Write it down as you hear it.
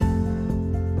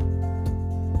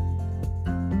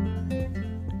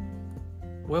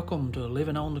Welcome to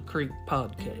Living on the Creek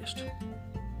podcast.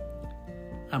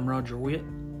 I'm Roger Witt.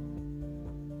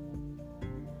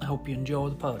 I hope you enjoy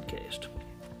the podcast.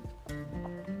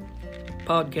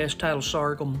 Podcast title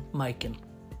Sorghum Making.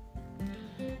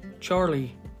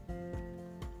 Charlie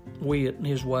Witt and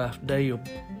his wife Dale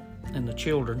and the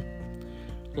children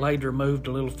later moved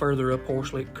a little further up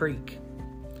Horselick Creek.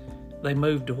 They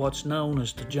moved to what's known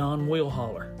as the John Will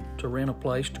Holler to rent a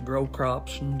place to grow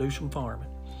crops and do some farming.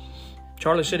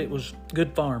 Charlie said it was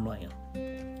good farmland.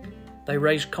 They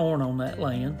raised corn on that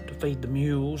land to feed the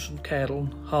mules and cattle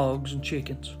and hogs and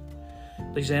chickens.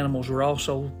 These animals were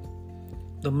also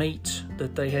the meats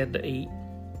that they had to eat.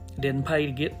 It didn't pay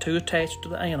to get too attached to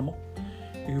the animal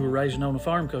you were raising on the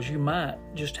farm because you might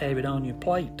just have it on your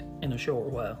plate in a short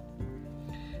while.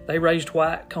 They raised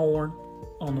white corn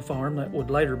on the farm that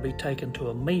would later be taken to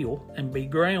a mill and be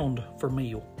ground for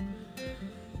meal.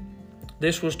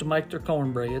 This was to make their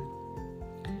cornbread.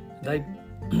 They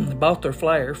bought their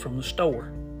flour from the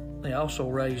store. They also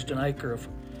raised an acre of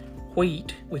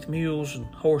wheat with mules and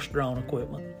horse-drawn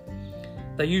equipment.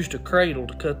 They used a cradle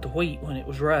to cut the wheat when it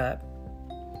was ripe.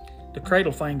 The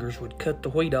cradle fingers would cut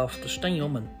the wheat off the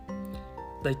stem and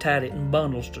they tied it in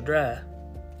bundles to dry.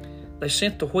 They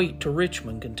sent the wheat to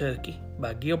Richmond, Kentucky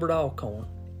by Gilbert Alcorn,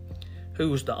 who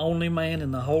was the only man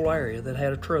in the whole area that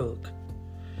had a truck,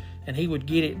 and he would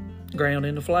get it ground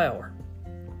into flour.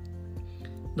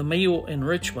 The mill in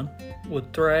Richmond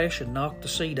would thrash and knock the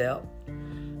seed out,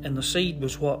 and the seed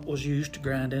was what was used to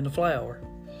grind into flour.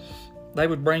 They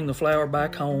would bring the flour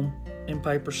back home in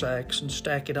paper sacks and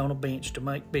stack it on a bench to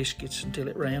make biscuits until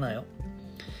it ran out.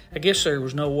 I guess there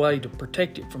was no way to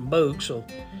protect it from bugs, so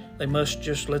they must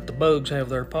just let the bugs have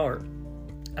their part.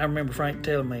 I remember Frank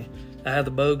telling me, the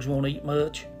bugs won't eat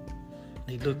much.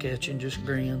 He'd look at you and just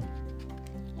grin.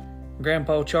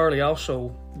 Grandpa Charlie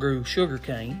also grew sugar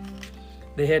cane.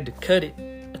 They had to cut it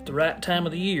at the right time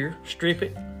of the year, strip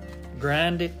it,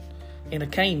 grind it in a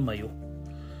cane mill.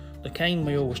 The cane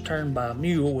mill was turned by a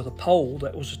mule with a pole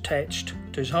that was attached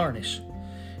to his harness.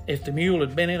 If the mule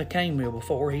had been in a cane mill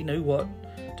before, he knew what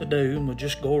to do and would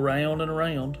just go around and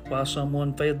around while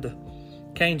someone fed the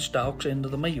cane stalks into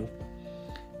the mill.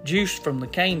 Juice from the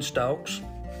cane stalks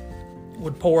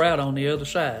would pour out on the other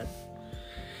side,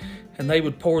 and they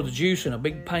would pour the juice in a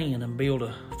big pan and build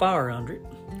a fire under it.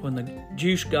 When the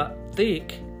juice got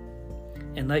thick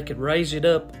and they could raise it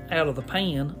up out of the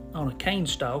pan on a cane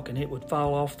stalk and it would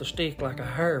fall off the stick like a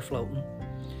hair floating,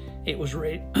 it was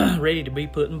ready to be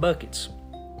put in buckets.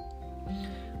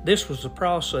 This was the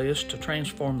process to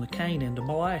transform the cane into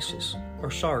molasses,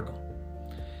 or sorghum,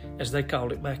 as they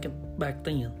called it back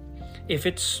then. If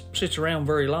it sits around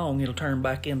very long, it'll turn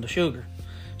back into sugar.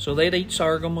 So they'd eat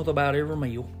sorghum with about every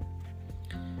meal.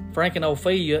 Frank and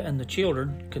Ophelia and the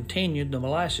children continued the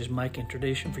molasses making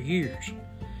tradition for years.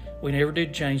 We never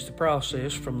did change the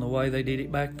process from the way they did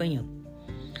it back then.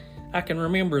 I can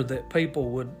remember that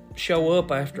people would show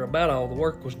up after about all the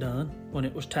work was done when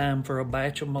it was time for a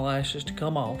batch of molasses to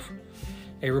come off.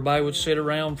 Everybody would sit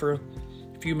around for a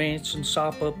few minutes and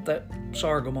sop up that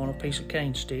sorghum on a piece of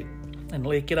cane stick and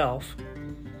lick it off.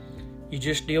 You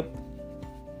just dip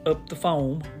up the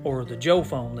foam, or the Joe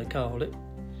foam they called it.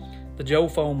 The Joe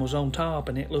foam was on top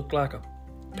and it looked like a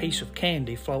piece of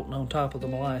candy floating on top of the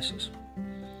molasses.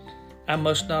 I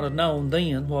must not have known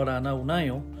then what I know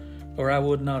now, or I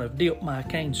would not have dipped my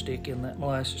cane stick in that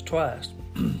molasses twice.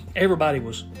 Everybody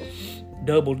was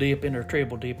double dipping or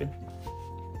triple dipping.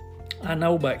 I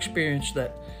know by experience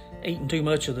that eating too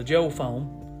much of the Joe foam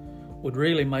would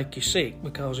really make you sick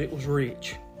because it was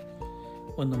rich.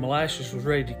 When the molasses was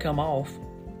ready to come off,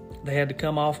 they had to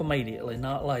come off immediately,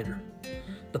 not later.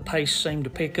 The pace seemed to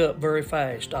pick up very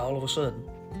fast all of a sudden.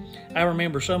 I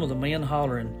remember some of the men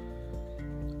hollering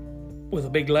with a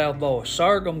big loud voice,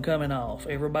 "Sorghum coming off,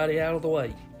 everybody out of the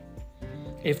way."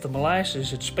 If the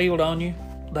molasses had spilled on you,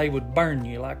 they would burn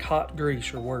you like hot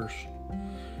grease or worse.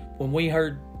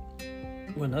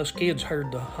 When us kids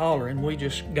heard the hollering, we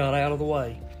just got out of the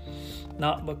way.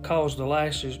 Not because the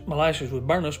molasses would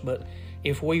burn us, but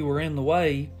if we were in the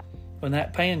way when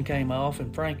that pan came off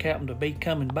and Frank happened to be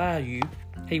coming by you,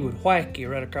 he would whack you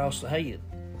right across the head.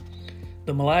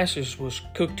 The molasses was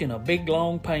cooked in a big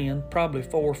long pan, probably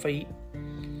 4 feet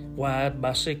wide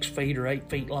by 6 feet or 8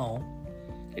 feet long.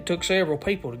 It took several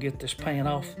people to get this pan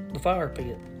off the fire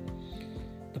pit.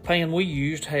 The pan we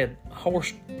used had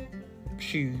horseshoes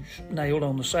nailed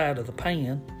on the side of the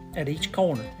pan at each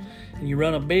corner, and you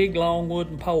run a big long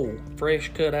wooden pole,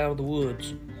 fresh cut out of the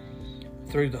woods,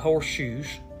 through the horseshoes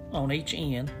on each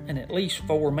end, and at least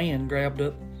 4 men grabbed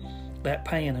up that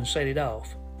pan and set it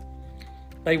off.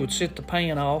 They would set the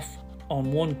pan off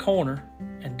on one corner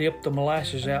and dip the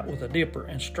molasses out with a dipper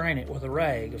and strain it with a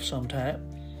rag of some type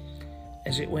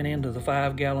as it went into the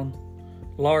 5-gallon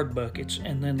lard buckets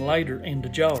and then later into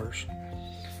jars.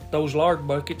 Those lard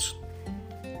buckets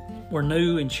were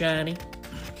new and shiny,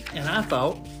 and I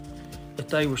thought that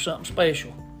they were something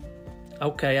special.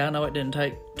 Okay, I know it didn't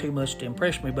take too much to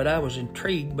impress me, but I was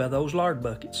intrigued by those lard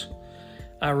buckets.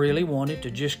 I really wanted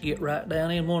to just get right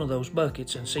down in one of those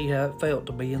buckets and see how it felt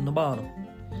to be in the bottom.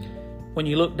 When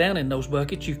you looked down in those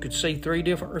buckets, you could see 3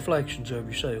 different reflections of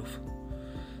yourself.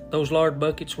 Those lard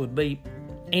buckets would be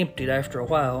emptied after a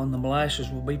while, and the molasses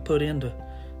would be put into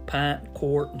pint,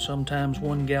 quart, and sometimes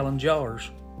 1-gallon jars.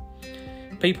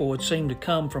 People would seem to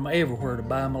come from everywhere to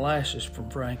buy molasses from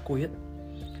Frank Witt.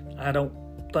 I don't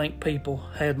think people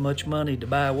had much money to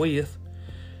buy with.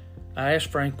 I asked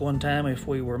Frank one time if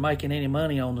we were making any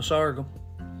money on the sorghum.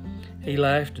 He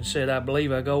laughed and said, "I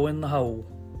believe I go in the hole."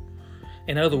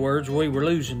 In other words, we were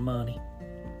losing money.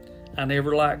 I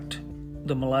never liked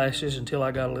the molasses until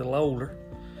I got a little older,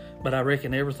 but I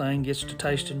reckon everything gets to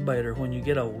tasting better when you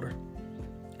get older.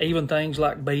 Even things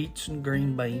like beets and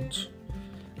green beans.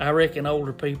 I reckon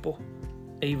older people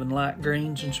even like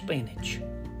greens and spinach.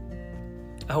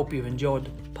 I hope you've enjoyed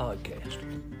the podcast.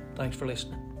 Thanks for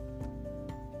listening.